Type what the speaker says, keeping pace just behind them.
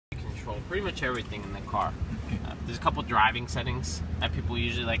control pretty much everything in the car. There's a couple driving settings that people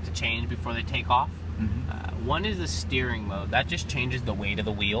usually like to change before they take off. One is the steering mode. That just changes the weight of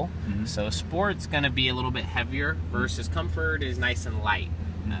the wheel. So Sport's going to be a little bit heavier versus Comfort is nice and light.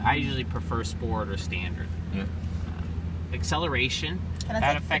 I usually prefer Sport or Standard. Acceleration. Can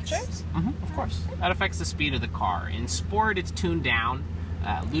I take pictures? Of course. That affects the speed of the car. In Sport, it's tuned down.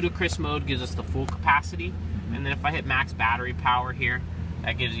 Ludicrous mode gives us the full capacity. And then if I hit max battery power here,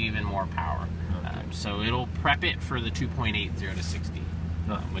 that gives you even more power. So it'll prep it for the 2.8 0 to 60,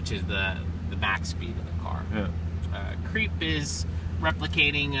 which is the max speed of the car. Creep is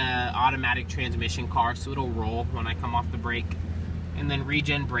replicating an automatic transmission car, so it'll roll when I come off the brake. And then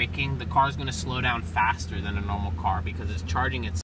regen braking, the car's going to slow down faster than a normal car because it's charging its